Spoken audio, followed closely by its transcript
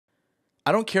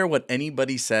I don't care what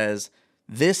anybody says.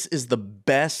 This is the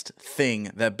best thing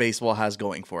that baseball has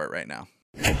going for it right now.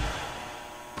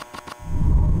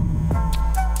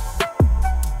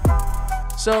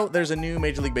 So there's a new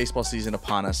Major League Baseball season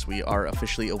upon us. We are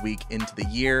officially a week into the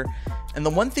year. And the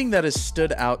one thing that has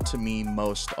stood out to me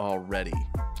most already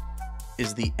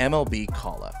is the MLB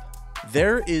call-up.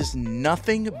 There is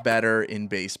nothing better in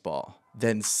baseball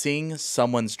than seeing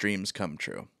someone's dreams come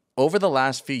true. Over the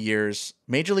last few years,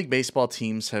 Major League Baseball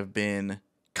teams have been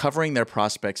covering their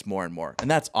prospects more and more,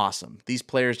 and that's awesome. These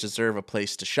players deserve a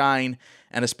place to shine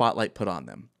and a spotlight put on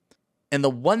them. And the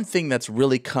one thing that's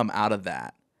really come out of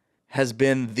that has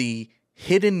been the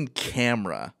hidden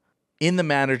camera in the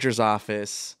manager's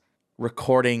office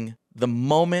recording the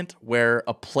moment where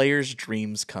a player's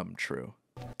dreams come true.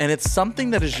 And it's something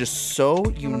that is just so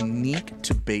unique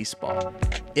to baseball.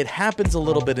 It happens a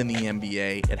little bit in the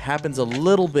NBA. It happens a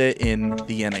little bit in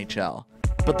the NHL.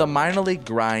 But the minor league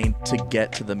grind to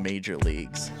get to the major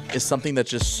leagues is something that's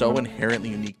just so inherently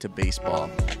unique to baseball.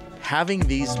 Having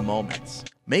these moments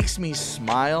makes me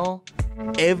smile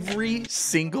every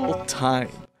single time.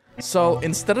 So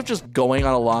instead of just going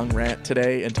on a long rant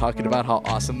today and talking about how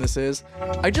awesome this is,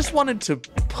 I just wanted to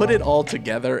put it all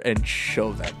together and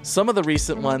show them. Some of the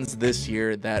recent ones this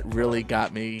year that really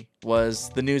got me was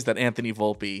the news that Anthony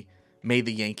Volpe made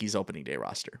the Yankees opening day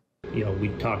roster. You know, we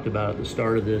talked about at the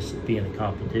start of this being a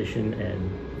competition,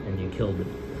 and you killed it.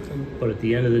 But at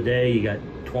the end of the day, you got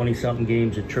 20-something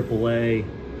games at AAA.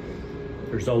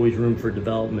 There's always room for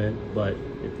development, but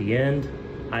at the end,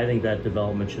 I think that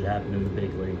development should happen in the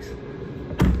big leagues.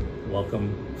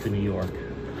 Welcome to New York.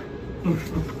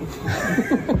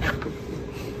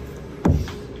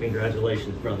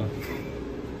 Congratulations, brother.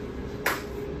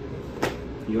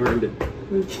 You earned it.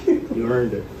 You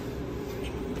earned it.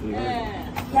 Yeah?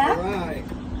 All right.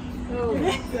 Oh,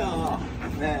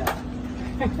 man.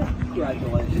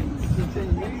 Congratulations.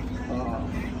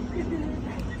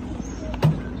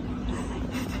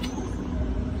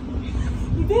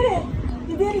 You did it!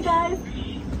 You did it, guys!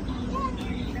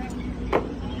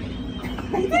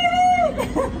 You did it!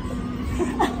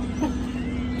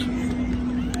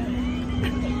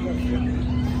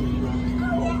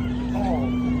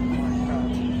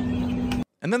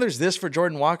 And then there's this for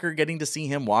Jordan Walker, getting to see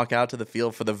him walk out to the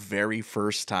field for the very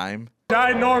first time.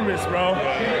 Ginormous, bro.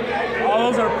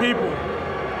 All those are people.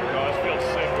 No, this feels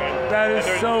sick, man. That is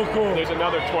so cool. There's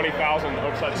another 20,000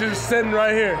 outside. Just sitting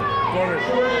right here.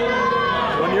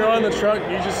 When you're on the truck,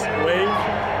 you just wave. What's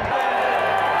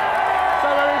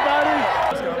up, everybody?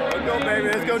 Let's go, baby.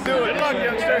 Let's go do it. Good luck,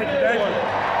 youngster. Thank you.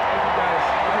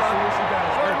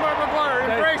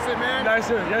 Embrace it, man. Nice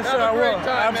to yes, sir. Have a great I will.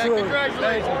 time, Absolutely. man.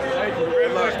 Congratulations. Thank you.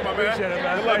 Good luck, my man. Appreciate it,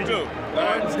 man. Good luck, Thank you. too. All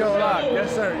right. Let's go live.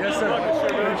 Yes, sir. Yes, sir.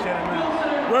 Appreciate it,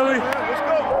 man. Willie. Let's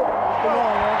go. Come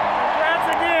on, man. Congrats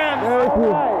again. Thank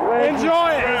you. Enjoy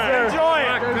it. Yes, sir. Enjoy it.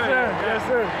 Yes, sir. Yes,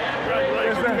 sir. Congratulations.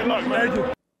 Yes, sir. Good luck, man. Thank you.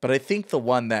 But I think the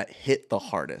one that hit the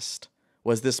hardest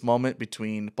was this moment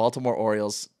between Baltimore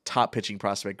Orioles top pitching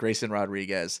prospect Grayson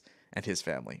Rodriguez and his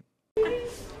family.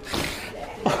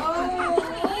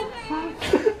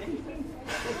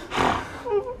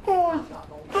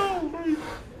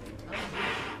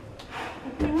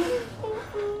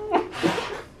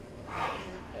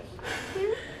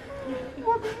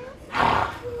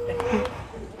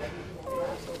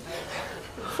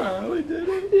 Finally did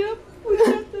it. Yep, we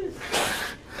did this.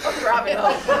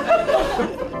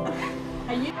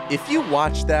 If you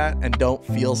watch that and don't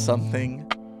feel something,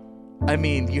 I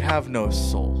mean, you have no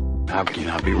soul. How can you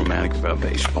not be romantic about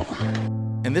baseball?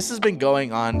 And this has been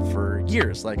going on for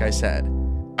years, like I said.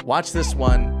 Watch this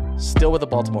one, still with the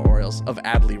Baltimore Orioles, of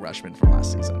Adley Rutschman from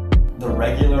last season. The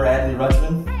regular Anthony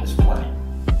Rutschman is playing,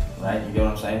 right? You get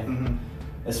what I'm saying? Mm-hmm.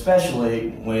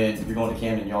 Especially when you're going to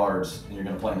Camden Yards and you're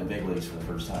going to play in the big leagues for the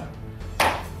first time.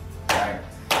 Right?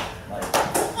 Like,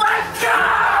 let's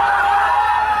go!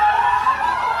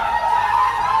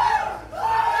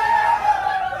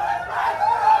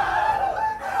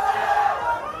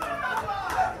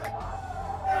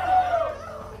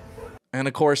 And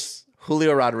of course,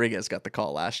 Julio Rodriguez got the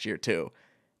call last year too.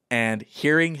 And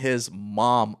hearing his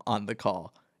mom on the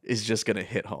call is just going to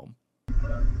hit home.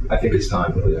 I think it's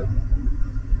time, Julio.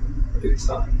 I think it's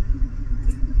time.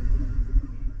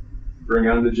 Bring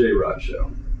on the J-Rod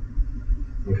show.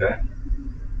 Okay?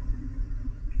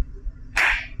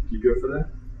 You good for that?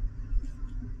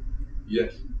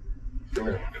 Yes. Come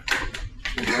here.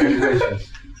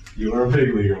 Congratulations. You are a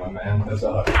big leaguer, my man. That's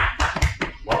all.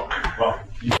 Well.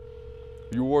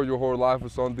 You work your whole life for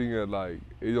something and like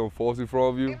it don't force it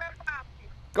from you.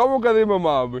 ¿Cómo que dime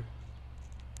mami?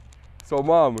 So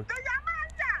mami.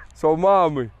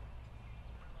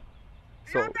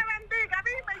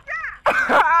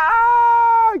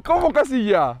 ¿Cómo que sí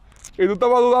ya? ¿Y tú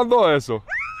estabas dudando de eso?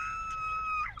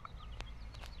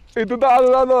 ¿Y tú estabas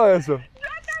dudando de eso?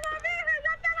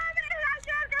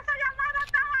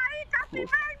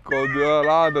 Con Dios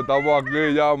delante, estamos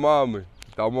aquí ya, mami.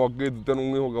 Estamos aquí, tú tienes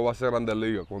un hijo que va a ser grande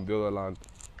liga, con Dios delante.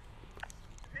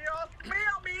 Dios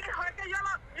mío, mi hijo, es que yo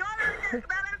desde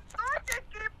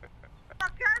chiquito,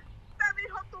 ¿qué te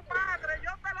dijo tu madre?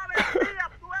 Yo te lo decía,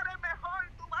 tú eres mejor,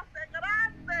 tú vas a ser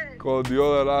grande. Con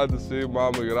Dios delante, sí,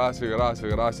 mami,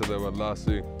 gracias, de verdad,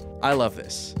 sí. I love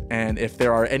this. And if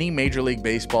there are any Major League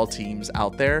Baseball teams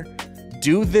out there,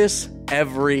 do this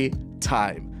every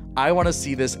time. I want to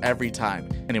see this every time.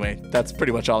 Anyway, that's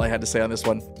pretty much all I had to say on this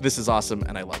one. This is awesome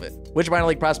and I love it. Which minor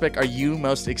league prospect are you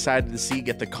most excited to see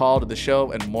get the call to the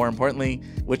show? And more importantly,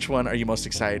 which one are you most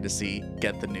excited to see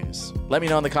get the news? Let me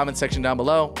know in the comments section down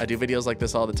below. I do videos like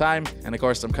this all the time. And of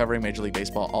course, I'm covering Major League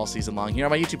Baseball all season long here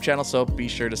on my YouTube channel, so be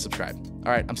sure to subscribe.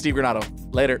 All right, I'm Steve Granado.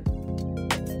 Later.